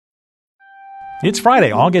It's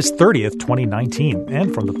Friday, August 30th, 2019,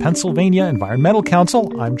 and from the Pennsylvania Environmental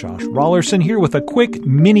Council, I'm Josh Rawlerson here with a quick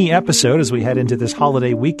mini episode as we head into this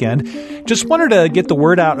holiday weekend. Just wanted to get the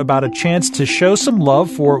word out about a chance to show some love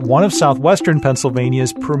for one of southwestern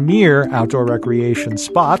Pennsylvania's premier outdoor recreation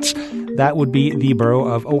spots. That would be the borough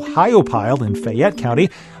of Ohiopyle in Fayette County.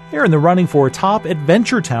 They're in the running for top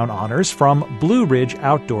Adventure Town honors from Blue Ridge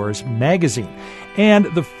Outdoors magazine. And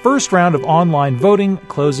the first round of online voting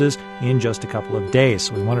closes in just a couple of days.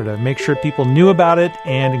 So we wanted to make sure people knew about it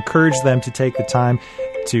and encourage them to take the time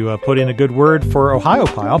to put in a good word for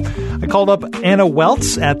Ohiopyle. I called up Anna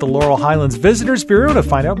Welts at the Laurel Highlands Visitors Bureau to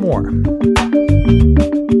find out more.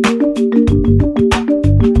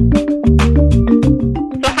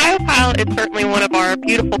 It's certainly one of our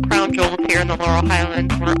beautiful crown jewels here in the Laurel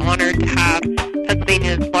Highlands. We're honored to have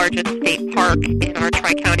Pennsylvania's largest state park in our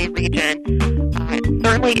Tri-County region. It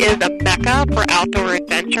certainly is a mecca for outdoor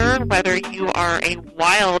adventure, whether you are a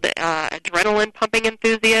wild adrenaline-pumping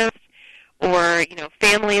enthusiast or,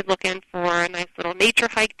 families looking for a nice little nature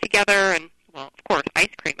hike together and, well, of course,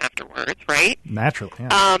 ice cream afterwards, right? Naturally,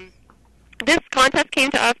 yeah. This contest came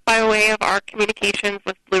to us by way of our communications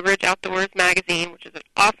with Blue Ridge Outdoors magazine, which is an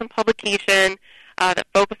awesome publication that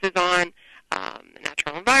focuses on the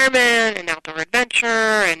natural environment and outdoor adventure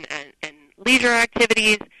and leisure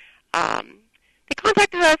activities. They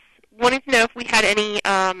contacted us wanting to know if we had any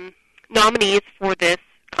nominees for this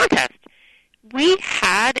contest. We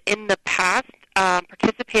had in the past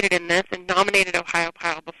participated in this and nominated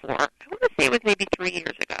Ohiopyle before. I want to say it was maybe 3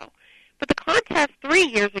 years ago. But the contest 3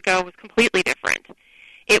 years ago was completely different.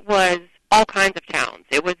 It was all kinds of towns.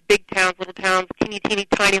 It was big towns, little towns, teeny,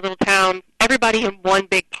 tiny little towns, everybody in one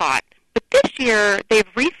big pot. But this year, they've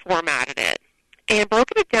reformatted it and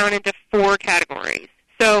broken it down into 4 categories.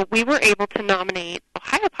 So we were able to nominate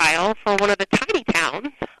Ohiopyle for one of the tiny towns,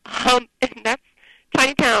 and that's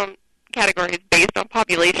tiny town category is based on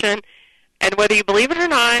population. And whether you believe it or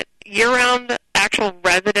not, year-round actual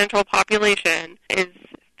residential population is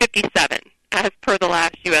 57, as per the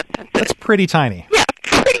last U.S. Census. That's pretty tiny. Yeah,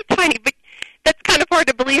 pretty tiny, but that's kind of hard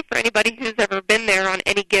to believe for anybody who's ever been there on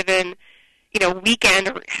any given, weekend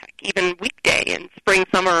or even weekday in spring,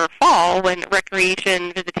 summer, or fall when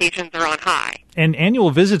recreation visitations are on high. And annual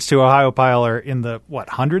visits to Ohiopyle are in the,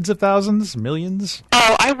 hundreds of thousands, millions?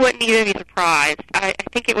 Oh, I wouldn't even be surprised. I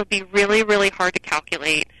think it would be really, really hard to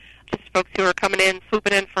calculate. Just folks who are coming in,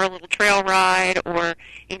 swooping in for a little trail ride or,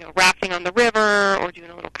 rafting on the river or doing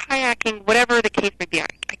a little kayaking, whatever the case may be.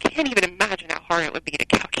 I can't even imagine how hard it would be to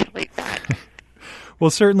calculate that. Well,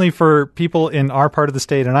 certainly for people in our part of the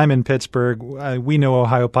state, and I'm in Pittsburgh, we know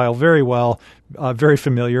Ohiopyle very well, very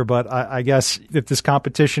familiar, but I guess if this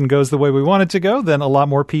competition goes the way we want it to go, then a lot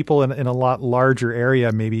more people in a lot larger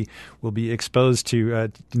area maybe will be exposed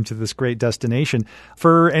to into this great destination.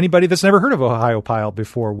 For anybody that's never heard of Ohiopyle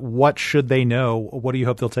before, what should they know? What do you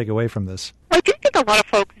hope they'll take away from this? Well, I do think a lot of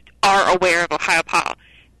folks are aware of Ohiopyle.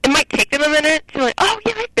 It might take them a minute to oh,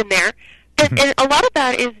 yeah, I've been there. And a lot of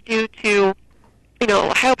that is due to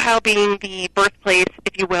Ohiopyle being the birthplace,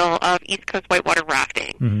 if you will, of East Coast whitewater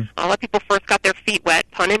rafting. Mm-hmm. A lot of people first got their feet wet,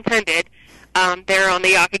 pun intended, there on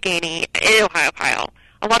the Youghiogheny in Ohiopyle.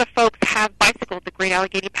 A lot of folks have bicycled the Great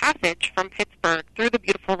Allegheny Passage from Pittsburgh through the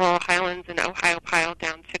beautiful Laurel Highlands and Ohiopyle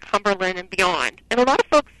down to Cumberland and beyond. And a lot of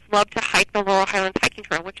folks love to hike the Laurel Highlands Hiking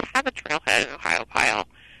Trail, which has a trailhead in Ohiopyle.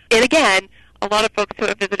 And again, a lot of folks who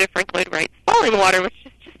have visited Frank Lloyd Wright's Falling Water, which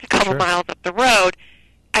is just a couple miles up the road,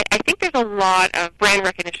 I think there's a lot of brand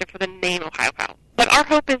recognition for the name Ohiopyle. But our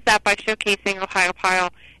hope is that by showcasing Ohiopyle,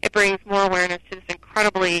 it brings more awareness to this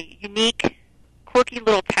incredibly unique, quirky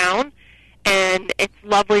little town and its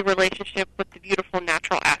lovely relationship with the beautiful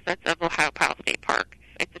natural assets of Ohiopyle State Park.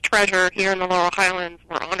 It's a treasure here in the Laurel Highlands.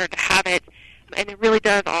 We're honored to have it, and it really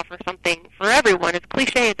does offer something for everyone. As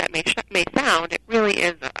cliche as that may sound, it really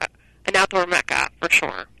is an outdoor mecca for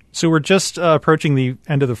sure. So we're just approaching the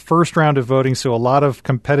end of the first round of voting, so a lot of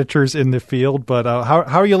competitors in the field. But how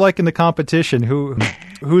are you liking the competition?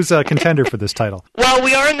 Who's a contender for this title? Well,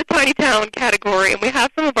 we are in the tiny town category, and we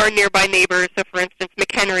have some of our nearby neighbors. So, for instance,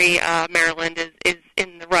 McHenry, Maryland, is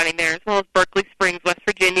in the running there, as well as Berkeley Springs, West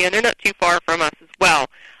Virginia, and they're not too far from us as well.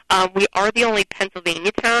 We are the only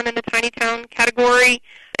Pennsylvania town in the tiny town category,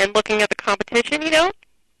 and looking at the competition,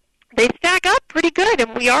 they stack up pretty good,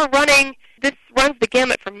 and we are running. This runs the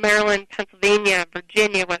gamut from Maryland, Pennsylvania,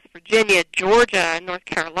 Virginia, West Virginia, Georgia, and North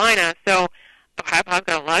Carolina. So Ohiopaw's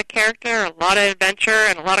got a lot of character, a lot of adventure,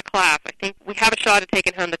 and a lot of class. I think we have a shot at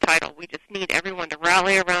taking home the title. We just need everyone to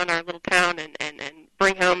rally around our little town and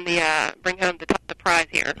bring home the prize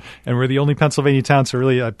here. And we're the only Pennsylvania town, so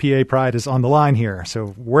really PA pride is on the line here. So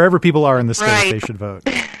wherever people are in the state, right. They should vote.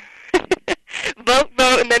 Vote,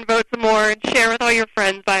 and then vote some more, and share with all your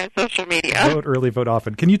friends via social media. Vote early, vote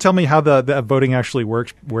often. Can you tell me how the voting actually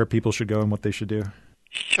works, where people should go and what they should do?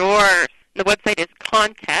 Sure. The website is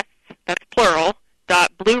contests, that's plural,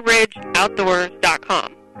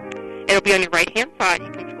 .blueridgeoutdoors.com. It'll be on your right-hand side. You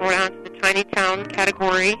can scroll down to the tiny town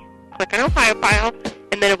category, click on Ohiopyle,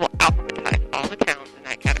 and then it will alphabetize all the towns in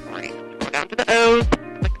that category. Scroll down to the O's,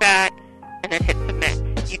 click that, and then hit submit.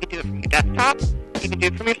 You can do it from your desktop. You can do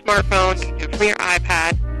it from your smartphone. You can do it from your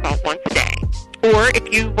iPad about once a day. Or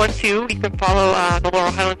if you want to, you can follow the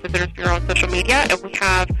Laurel Highlands Visitors Bureau on social media, and we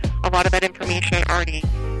have a lot of that information already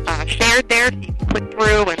shared there, so you can click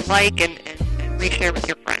through and like and reshare with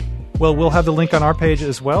your friends. Well, we'll have the link on our page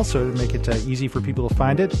as well, so to make it easy for people to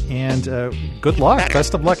find it. And good luck. Better.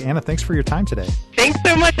 Best of luck. Anna, thanks for your time today. Thanks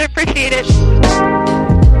so much. I appreciate it.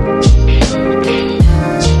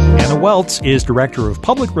 Anna Weltz is Director of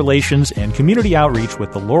Public Relations and Community Outreach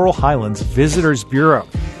with the Laurel Highlands Visitors Bureau.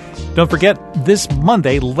 Don't forget, this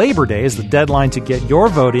Monday, Labor Day, is the deadline to get your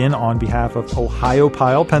vote in on behalf of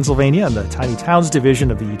Ohiopyle, Pennsylvania, and the Tiny Towns Division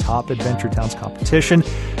of the Top Adventure Towns competition.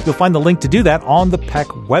 You'll find the link to do that on the PEC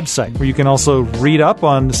website, where you can also read up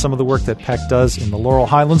on some of the work that PEC does in the Laurel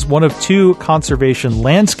Highlands, one of two conservation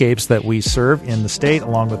landscapes that we serve in the state,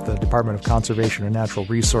 along with the Department of Conservation and Natural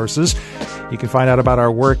Resources. You can find out about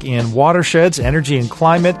our work in watersheds, energy and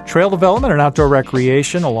climate, trail development and outdoor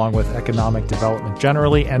recreation, along with economic development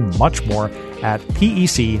generally, and much more at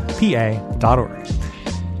pecpa.org.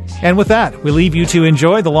 And with that, we leave you to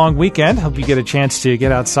enjoy the long weekend. Hope you get a chance to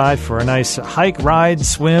get outside for a nice hike, ride,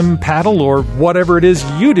 swim, paddle, or whatever it is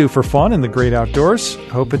you do for fun in the great outdoors.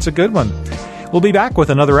 Hope it's a good one. We'll be back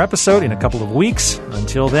with another episode in a couple of weeks.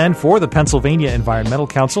 Until then, for the Pennsylvania Environmental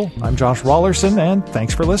Council, I'm Josh Rollerson, and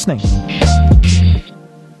thanks for listening.